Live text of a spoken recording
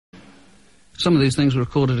some of these things were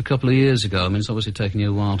recorded a couple of years ago. I mean, it's obviously taken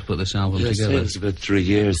you a while to put this album together. Yes, it was about 3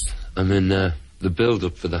 years. I mean, the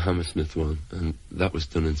build-up for the Hammersmith one, and that was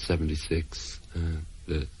done in 76,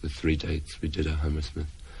 the 3 dates we did at Hammersmith.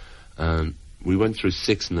 And we went through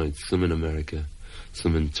 6 nights, some in America,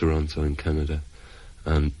 some in Toronto and Canada,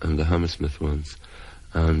 and the Hammersmith ones.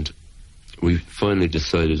 And we finally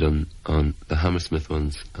decided on the Hammersmith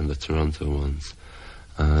ones and the Toronto ones,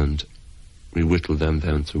 and we whittled them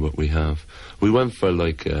down to what we have. We went for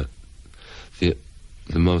like the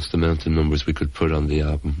most amount of numbers we could put on the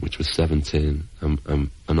album, which was 17, and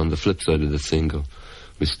on the flip side of the single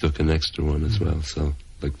we stuck an extra one as well, so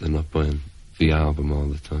like they're not buying the album all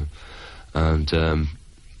the time. And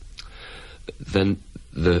then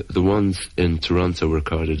the ones in Toronto were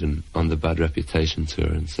recorded on the Bad Reputation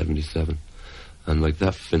tour in 77, and like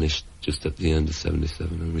that finished just at the end of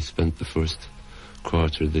 77, and we spent the first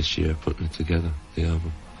quarter of this year putting it together, the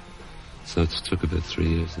album. So it took about 3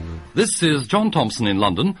 years. This is John Thompson in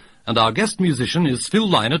London, and our guest musician is Phil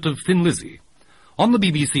Lynott of Thin Lizzy. On the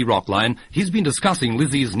BBC Rockline, he's been discussing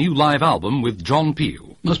Lizzy's new live album with John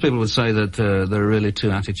Peel. Most people would say that there are really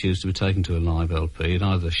 2 attitudes to be taken to a live LP. It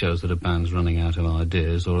either shows that a band's running out of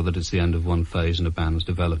ideas, or that it's the end of one phase in a band's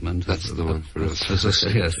development. That's the one for us. As a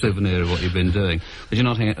souvenir of what you've been doing. But you're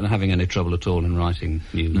not having any trouble at all in writing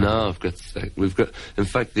new music? No, I've got to say. In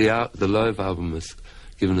fact, the live album has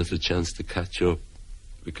given us a chance to catch up,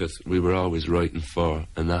 because we were always writing for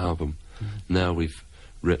an album. Now we've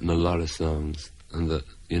written a lot of songs, and that,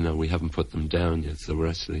 we haven't put them down yet, so we're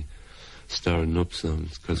actually starting up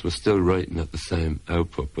songs, because we're still writing at the same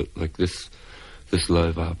output, but like this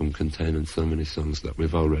live album containing so many songs that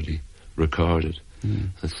we've already recorded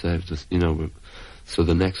has saved us, so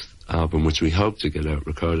the next album, which we hope to get out,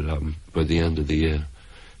 recorded album, by the end of the year,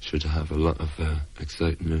 should have a lot of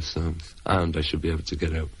exciting new songs, and I should be able to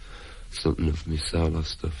get out something of me solo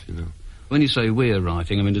stuff, When you say we're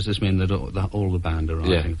writing, I mean, does this mean that all the band are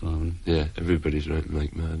writing at the moment? Yeah, everybody's writing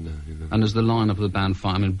like mad now, And is the line-up of the band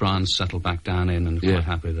fine? I mean, Brian's settled back down in and quite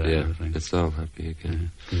happy there and everything. It's all happy again.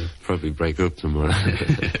 Probably break up tomorrow.